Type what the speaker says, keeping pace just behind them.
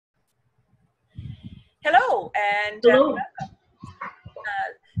Hello, and Hello.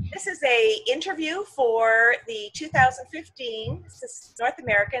 This is a interview for the 2015 North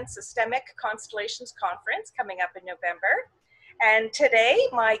American Systemic Constellations Conference coming up in November. And today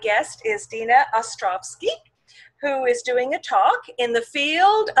my guest is Dina Ostrovsky, who is doing a talk in the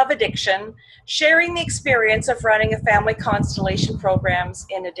field of addiction, sharing the experience of running a family constellation programs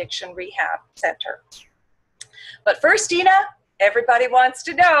in Addiction Rehab Center. But first, Dina, everybody wants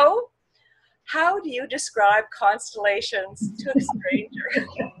to know, how do you describe constellations to a stranger?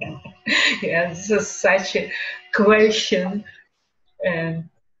 Yeah, this is such a question, and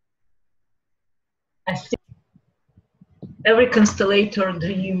I think every constellator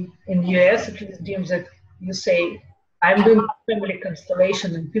dream in the US at least dreams that you say, I'm doing family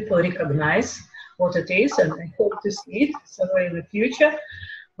constellation, and people recognize what it is, and I hope to see it somewhere in the future.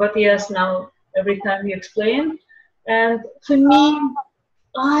 But yes, now every time you explain, and for me,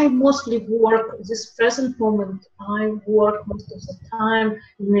 I mostly work, this present moment, I work most of the time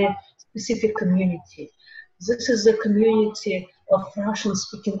in a specific community. This is a community of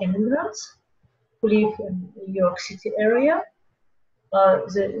Russian-speaking immigrants who live in the New York City area.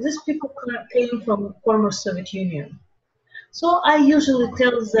 These people came from former Soviet Union. So I usually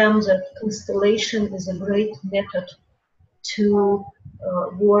tell them that constellation is a great method to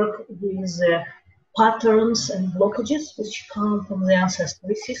work with patterns and blockages which come from the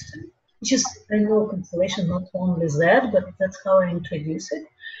ancestral system, which is, I know, constellation, not only that, but that's how I introduce it.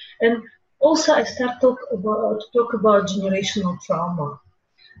 And also I start to talk about generational trauma.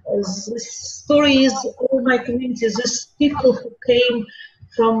 This story is all my communities, these people who came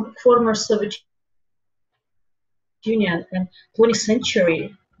from former Soviet Union and 20th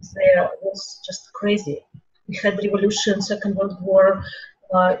century, there was just crazy. We had revolution, Second World War,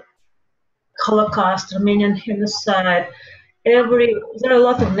 Holocaust, Romanian genocide. There are a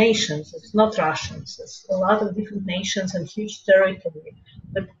lot of nations. It's not Russians. It's a lot of different nations and huge territory.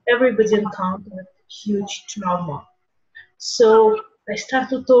 But everybody encountered huge trauma. So I start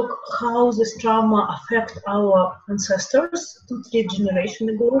to talk how this trauma affect our ancestors 2-3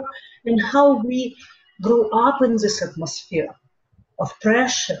 generations ago, and how we grew up in this atmosphere of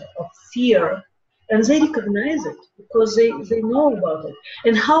pressure, of fear, and they recognize it because they know about it,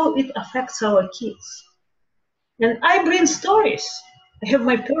 and how it affects our kids. And I bring stories. I have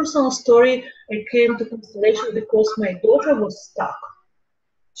my personal story. I came to Constellation because my daughter was stuck.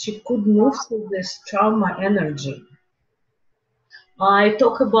 She couldn't move through this trauma energy. I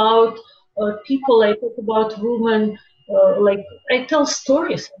talk about people, I talk about women, I tell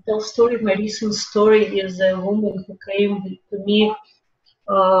stories. My recent story is a woman who came to me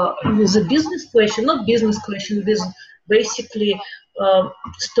with a business question, not business question, with basically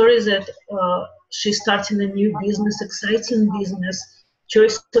stories that she's starting a new business, exciting business,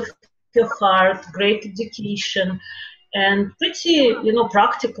 choice of her heart, great education, and pretty,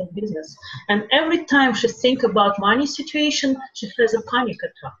 practical business. And every time she think about money situation, she has a panic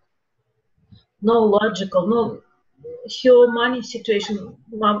attack. No logical, no, her money situation,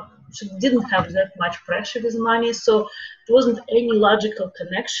 she didn't have that much pressure with money, so there wasn't any logical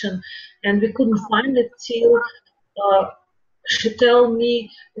connection, and we couldn't find it till she told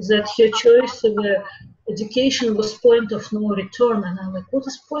me that her choice of education was point of no return. And I'm like, what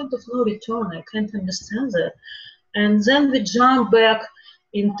is point of no return? I can't understand that. And then we jump back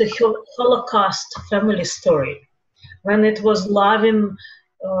into her Holocaust family story, when it was loving,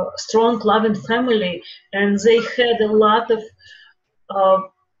 strong, loving family, and they had a lot of,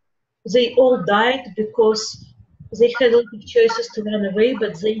 they all died because they had a lot of choices to run away,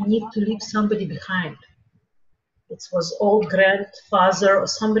 but they need to leave somebody behind. It was old grandfather or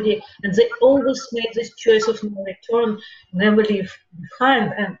somebody, and they always made this choice of no return, never leave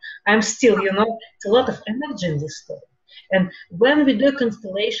behind. And I'm still, it's a lot of energy in this story. And when we do a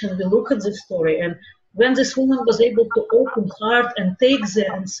constellation, we look at the story, and when this woman was able to open heart and take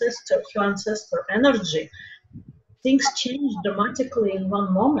her ancestor energy, things changed dramatically in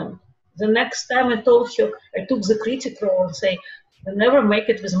one moment. The next time I told her, I took the critic role and say, I never make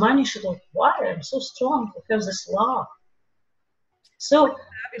it with money. She thought, why? I'm so strong to have this love. So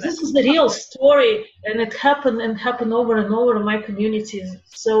this is the real story, and it happened over and over in my communities.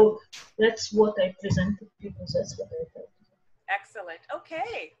 So that's what I present to people. That's what I tell. Excellent.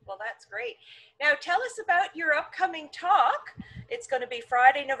 Okay. Well, that's great. Now, tell us about your upcoming talk. It's going to be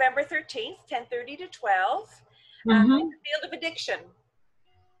Friday, November 13th, 10:30 to 12, in the field of addiction.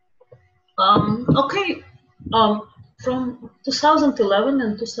 Okay. From 2011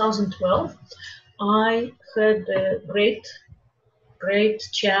 and 2012, I had a great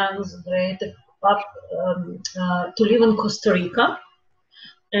chance, to live in Costa Rica.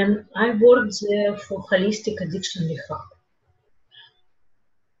 and I worked there for holistic addiction rehab.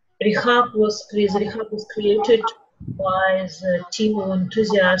 Rehab was created by the team of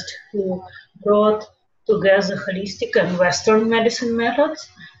enthusiasts who brought together holistic and Western medicine methods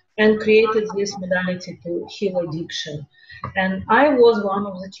and created this modality to heal addiction. And I was one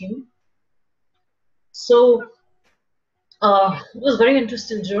of the team. So it was a very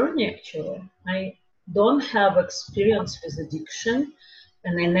interesting journey, actually. I don't have experience with addiction,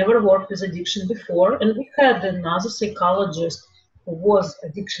 and I never worked with addiction before. And we had another psychologist who was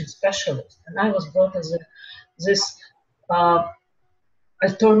addiction specialist, and I was brought as this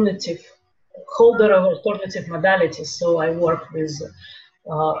alternative holder of alternative modalities. So I work with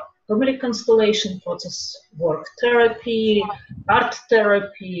family constellation process, work therapy, art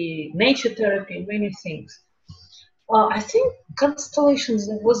therapy, nature therapy, many things. I think constellations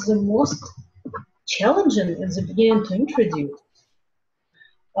was the most challenging in the beginning to introduce.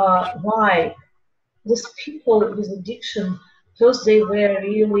 Why? These people with addiction, first they were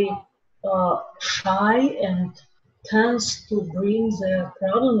really shy and tends to bring their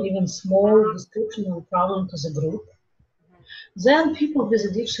problem, even small description of the problem, to the group. Then people with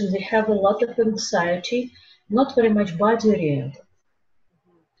addiction, they have a lot of anxiety, not very much body oriented.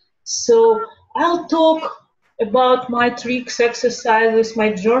 So I'll talk about my tricks, exercises,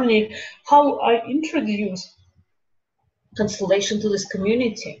 my journey, how I introduce constellation to this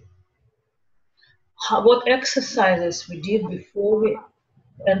community, what exercises we did before we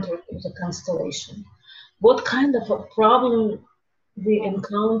entered into constellation, what kind of a problem we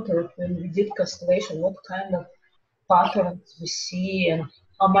encountered when we did constellation, what kind of patterns we see, and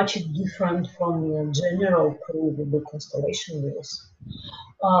how much it's different from the general crew we do constellation with.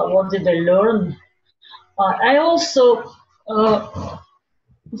 What did I learn? I also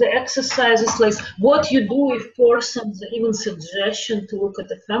the exercises like what you do if person, even suggestion to look at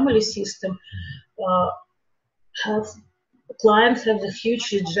the family system, have clients have a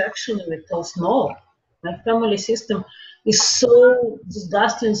huge rejection and it tells no. My family system is so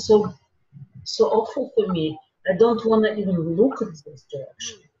disgusting, so awful for me. I don't want to even look at this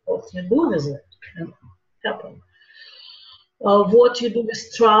direction. What you do with it can happen. What you do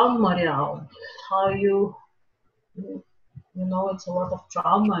with trauma around, how you know, it's a lot of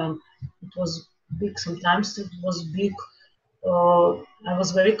trauma, and it was big. Sometimes it was big. I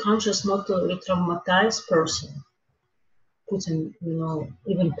was very conscious not to re-traumatize person, putting,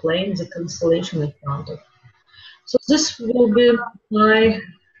 even playing the constellation in front of. So this will be my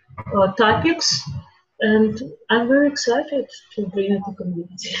topics, and I'm very excited to bring it to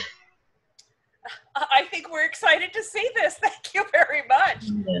community. I think we're excited to see this. Thank you very much.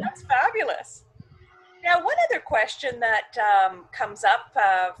 Yeah. That's fabulous. Now, one other question that comes up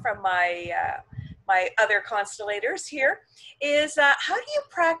from my other constellators here is how do you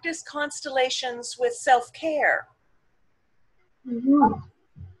practice constellations with self-care? Mm-hmm.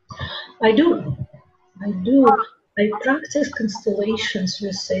 I do. I practice constellations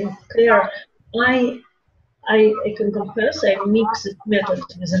with self-care. I can confess I mix this method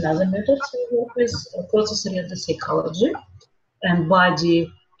with another method I work with, process-oriented psychology and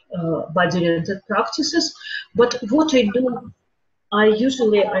body-oriented practices. But what I do, I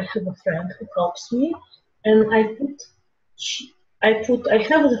have a friend who helps me, and I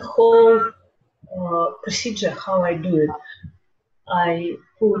have the whole procedure how I do it. I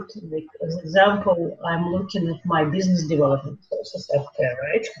put, like, as an example, I'm looking at my business development process self-care,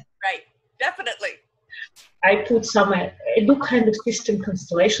 right? Right, definitely. I do kind of system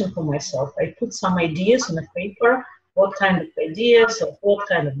constellation for myself. I put some ideas on a paper, what kind of ideas or what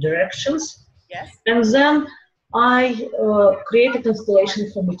kind of directions. Yes. And then I create a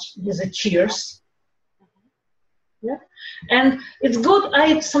constellation with the cheers. Yeah, and it's good.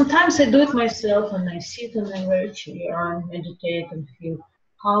 Sometimes I do it myself, and I sit in a very chair and meditate and feel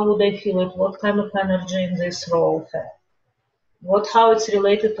how would I feel it, what kind of energy in this role have, how it's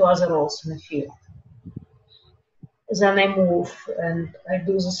related to other roles in the field. Then I move and I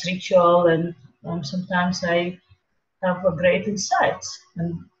do this ritual, and sometimes I have a great insights,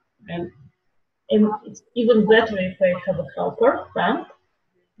 and it's even better if I have a helper friend.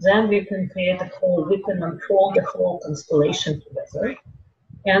 Then we can unfold the whole constellation together.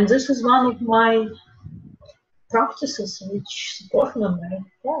 And this is one of my practices which support my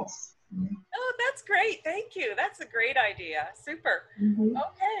class. Oh, that's great. Thank you. That's a great idea. Super. Mm-hmm.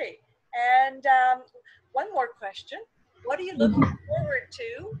 Okay. And one more question. What are you looking forward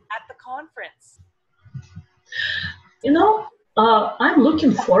to at the conference? I'm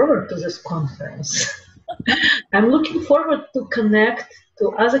looking forward to this conference. I'm looking forward to connect to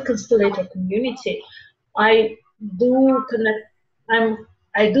other constellator community. I do connect. I'm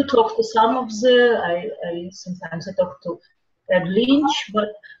I do talk to some of I sometimes I talk to Ed Lynch, but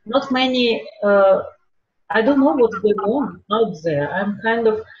not many. I don't know what's going on out there. I'm kind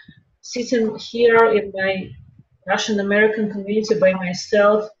of sitting here in my Russian American community by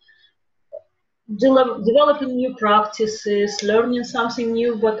myself, developing new practices, learning something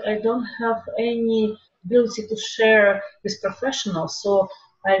new, but I don't have any ability to share with professionals. So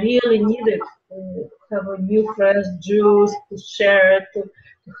I really needed to have a new fresh juice to share, to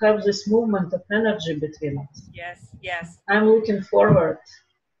have this movement of energy between us. Yes, yes. I'm looking forward.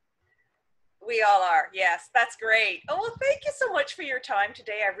 We all are. Yes, that's great. Oh, well, thank you so much for your time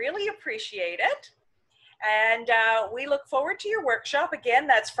today. I really appreciate it. And we look forward to your workshop. Again,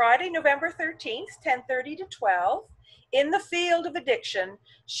 that's Friday, November 13th, 10:30 to 12, in the field of addiction,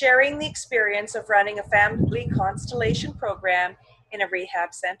 sharing the experience of running a family constellation program in a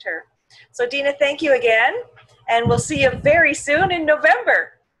rehab center. So Dina, thank you again, and we'll see you very soon in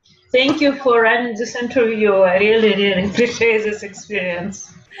November. Thank you for running this interview. I really, really appreciate this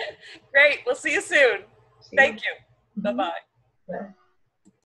experience. Great. We'll see you soon. See Thank you. you. Bye-bye. Bye.